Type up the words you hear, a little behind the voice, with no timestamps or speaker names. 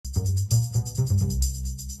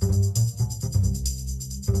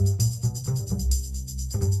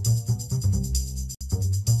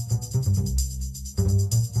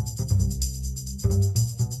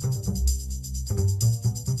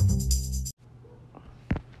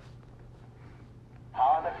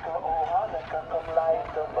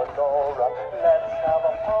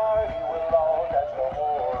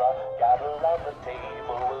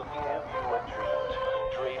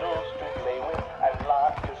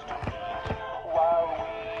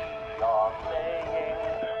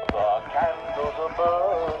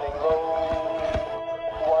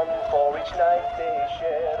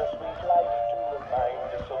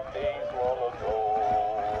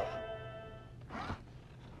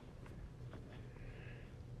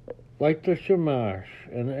Like the Shamash,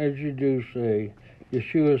 and as you do say,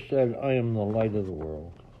 Yeshua said, I am the light of the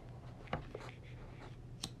world.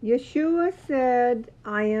 Yeshua said,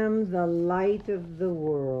 I am the light of the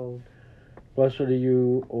world. Blessed are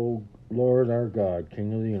you, O Lord our God,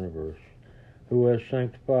 King of the universe, who has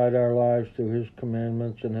sanctified our lives through his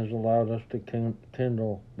commandments and has allowed us to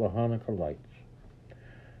kindle the Hanukkah lights.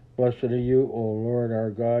 Blessed are you, O Lord our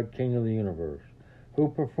God, King of the universe, who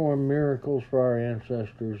performed miracles for our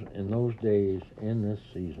ancestors in those days in this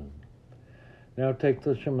season. Now take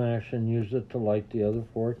the shamash and use it to light the other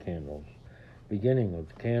 4 candles, beginning with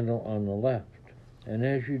the candle on the left. And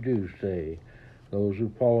as you do, say, those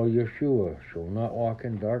who follow Yeshua shall not walk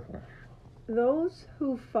in darkness. Those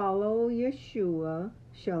who follow Yeshua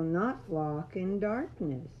shall not walk in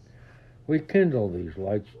darkness. We kindle these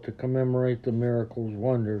lights to commemorate the miracles,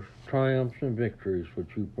 wonders, triumphs, and victories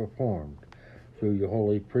which you performed through your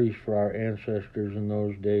holy priests for our ancestors in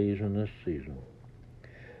those days and this season.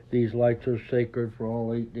 These lights are sacred for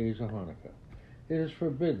all 8 days of Hanukkah. It is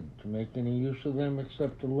forbidden to make any use of them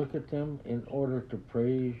except to look at them in order to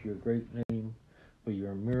praise your great name for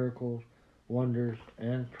your miracles, wonders,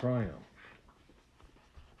 and triumphs.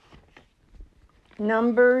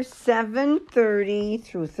 Numbers 7:30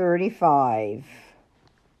 through 35.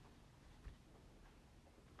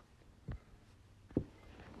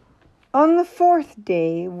 On the 4th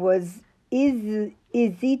day was Izitur,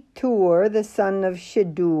 the son of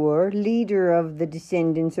Shadur, leader of the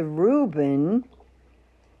descendants of Reuben.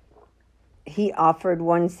 He offered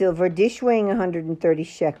 1 silver dish weighing 130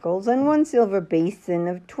 shekels and 1 silver basin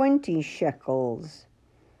of 20 shekels,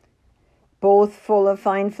 both full of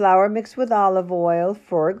fine flour mixed with olive oil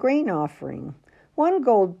for a grain offering. 1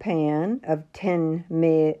 gold pan of 10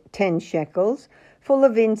 shekels, full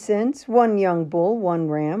of incense, 1 young bull, 1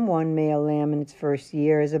 ram, 1 male lamb in its first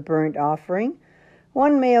year as a burnt offering,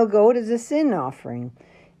 1 male goat as a sin offering,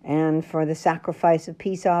 and for the sacrifice of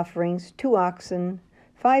peace offerings, 2 oxen,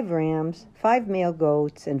 5 rams, 5 male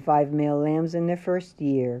goats, and 5 male lambs in their first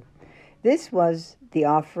year. This was the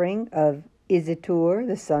offering of Izitur,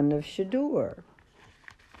 the son of Shadur.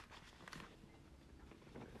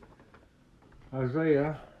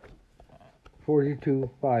 Isaiah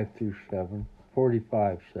 42:5-7,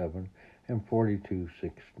 45:7, and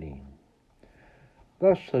 42:16.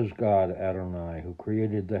 Thus says God Adonai, who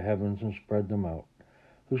created the heavens and spread them out,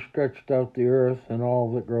 who stretched out the earth and all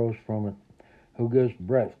that grows from it, who gives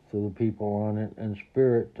breath to the people on it and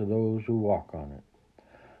spirit to those who walk on it.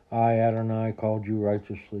 I, Adonai, called you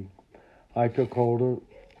righteously. I took hold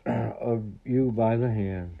of you by the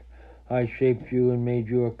hand. I shaped you and made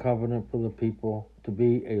you a covenant for the people to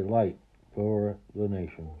be a light for the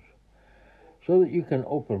nations, so that you can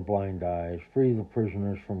open blind eyes, free the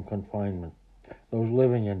prisoners from confinement, those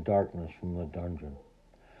living in darkness from the dungeon.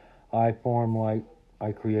 I form light,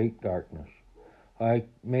 I create darkness. I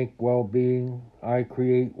make well-being, I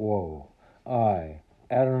create woe. I,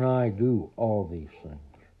 Adonai, do all these things.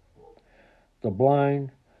 The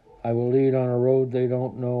blind I will lead on a road they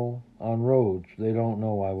don't know, on roads they don't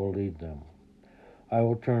know I will lead them. I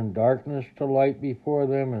will turn darkness to light before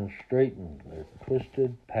them and straighten their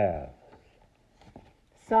twisted paths.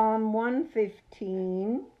 Psalm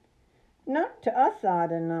 115. Not to us,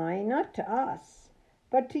 Adonai, not to us,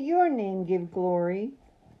 but to your name give glory,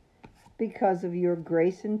 because of your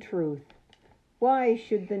grace and truth. Why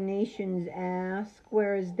should the nations ask,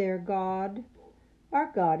 where is their God?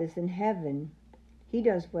 Our God is in heaven. He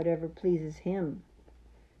does whatever pleases him.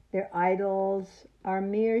 Their idols are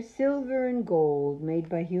mere silver and gold made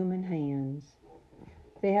by human hands.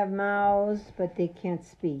 They have mouths, but they can't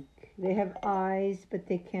speak. They have eyes, but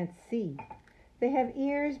they can't see. They have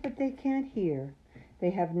ears, but they can't hear.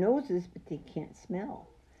 They have noses, but they can't smell.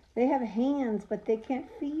 They have hands, but they can't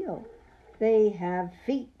feel. They have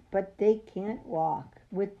feet, but they can't walk.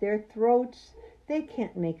 With their throats, they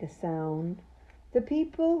can't make a sound. The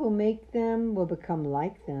people who make them will become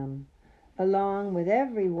like them, along with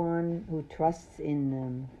everyone who trusts in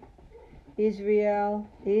them. Israel,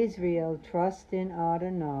 Israel, trust in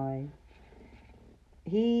Adonai.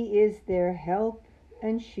 He is their help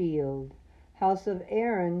and shield. House of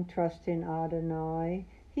Aaron, trust in Adonai.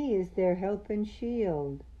 He is their help and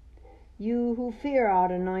shield. You who fear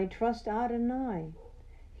Adonai, trust Adonai.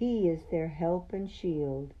 He is their help and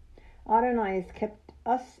shield. Adonai has kept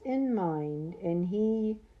us in mind, and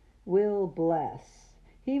he will bless.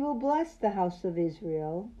 He will bless the house of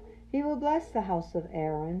Israel. He will bless the house of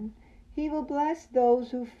Aaron. He will bless those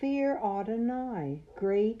who fear Adonai,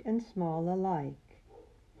 great and small alike.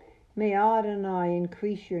 May Adonai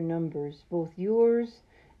increase your numbers, both yours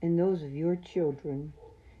and those of your children.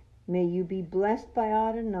 May you be blessed by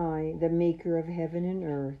Adonai, the maker of heaven and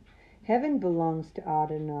earth. Heaven belongs to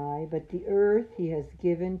Adonai, but the earth he has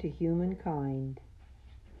given to humankind.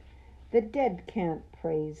 The dead can't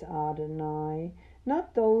praise Adonai,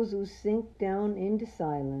 not those who sink down into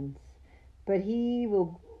silence. But we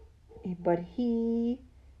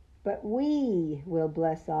will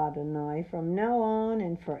bless Adonai from now on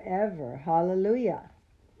and forever. Hallelujah.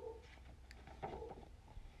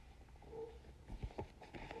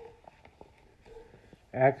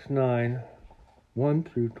 Acts 9, 1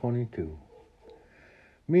 through 22.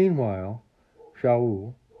 Meanwhile,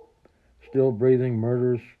 Shaul, still breathing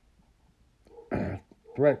murderous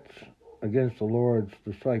threats against the Lord's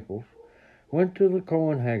disciples, went to the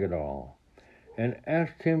Cohen Haggadol and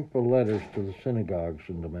asked him for letters to the synagogues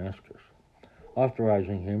in Damascus,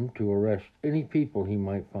 authorizing him to arrest any people he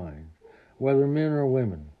might find, whether men or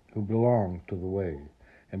women, who belonged to the way,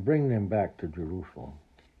 and bring them back to Jerusalem.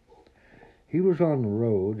 He was on the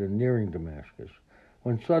road and nearing Damascus,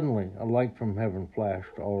 when suddenly a light from heaven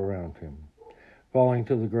flashed all around him. Falling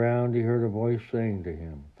to the ground, he heard a voice saying to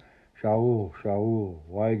him, "Shaul, Shaul,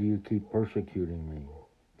 why do you keep persecuting me?"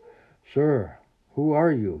 "Sir, who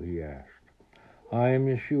are you?" he asked. "I am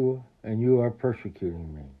Yeshua, and you are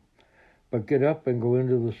persecuting me. But get up and go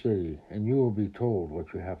into the city, and you will be told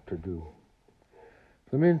what you have to do."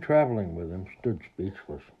 The men traveling with him stood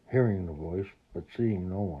speechless, hearing the voice, but seeing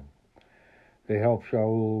no one. They helped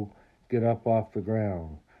Shaul get up off the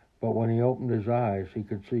ground, but when he opened his eyes, he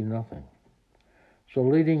could see nothing. So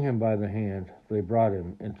leading him by the hand, they brought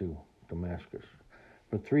him into Damascus.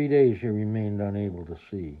 For 3 days he remained unable to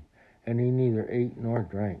see, and he neither ate nor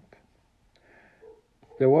drank.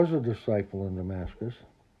 There was a disciple in Damascus,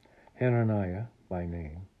 Hananiah by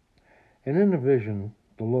name, and in a vision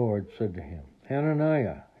the Lord said to him,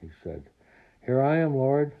 "Hananiah," he said. "Here I am,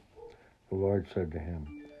 Lord." The Lord said to him,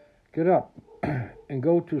 "Get up and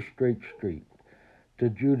go to Straight Street, to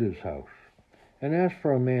Judah's house, and ask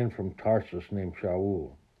for a man from Tarsus named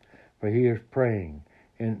Shaul, for he is praying,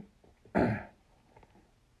 and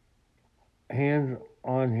hands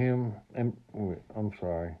on him,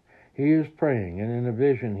 he is praying, and in a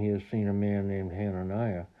vision he has seen a man named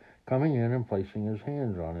Hananiah coming in and placing his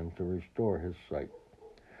hands on him to restore his sight."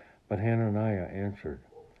 But Hananiah answered,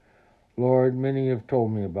 "Lord, many have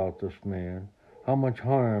told me about this man, how much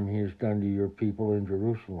harm he has done to your people in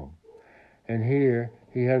Jerusalem. And here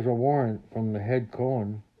he has a warrant from the head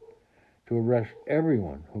Cohen to arrest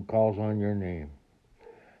everyone who calls on your name."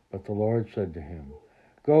 But the Lord said to him,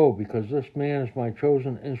 "Go, because this man is my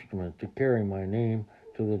chosen instrument to carry my name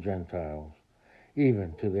to the Gentiles,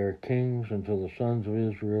 even to their kings and to the sons of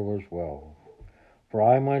Israel as well. For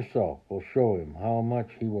I myself will show him how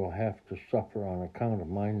much he will have to suffer on account of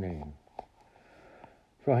my name."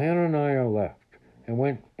 So Hananiah left and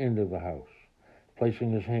went into the house.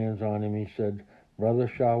 Placing his hands on him, he said, "Brother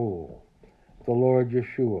Shaul, the Lord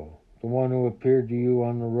Yeshua, the one who appeared to you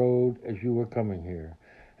on the road as you were coming here,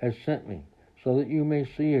 has sent me so that you may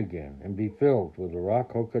see again and be filled with the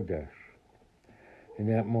Ruach HaKodesh." In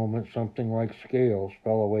that moment, something like scales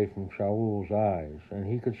fell away from Shaul's eyes, and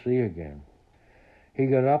he could see again. He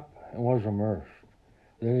got up and was immersed.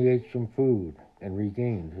 Then he ate some food and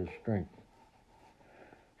regained his strength.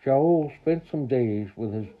 Shaul spent some days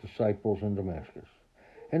with his disciples in Damascus,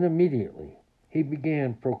 and immediately he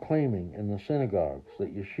began proclaiming in the synagogues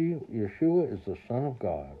that Yeshua is the Son of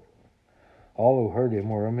God. All who heard him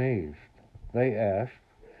were amazed. They asked,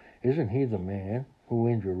 "Isn't he the man who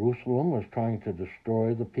in Jerusalem was trying to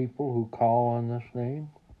destroy the people who call on this name?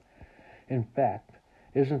 In fact,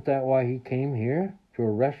 isn't that why he came here, to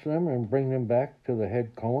arrest them and bring them back to the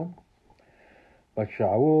head Cohen?" But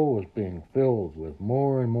Shaul was being filled with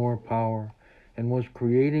more and more power and was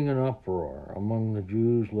creating an uproar among the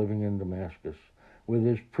Jews living in Damascus with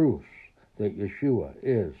his proofs that Yeshua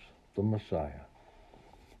is the Messiah.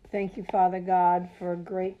 Thank you, Father God, for a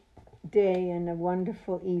great day and a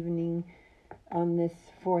wonderful evening on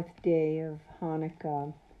this 4th day of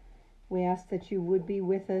Hanukkah. We ask that you would be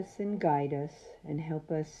with us and guide us and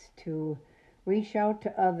help us to reach out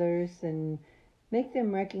to others and make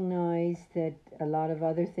them recognize that a lot of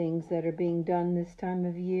other things that are being done this time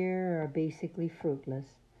of year are basically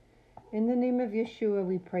fruitless. In the name of Yeshua,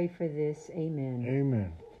 we pray for this. Amen.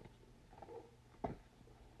 Amen.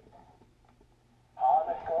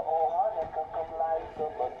 Hanukkah, oh Hanukkah, come light the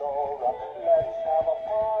menorah. Let's have a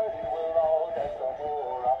party, we'll all dance the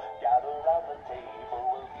hora. Gather round the table,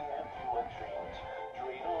 we'll give you a treat.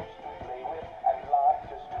 Dreidels to play with and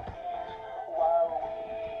latkes to eat. While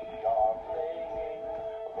we are playing,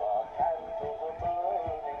 the candles are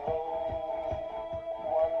burning low.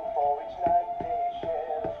 One for each night they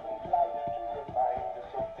share the sweet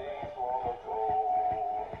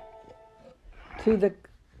to the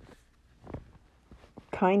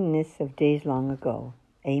kindness of days long ago.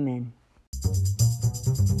 Amen.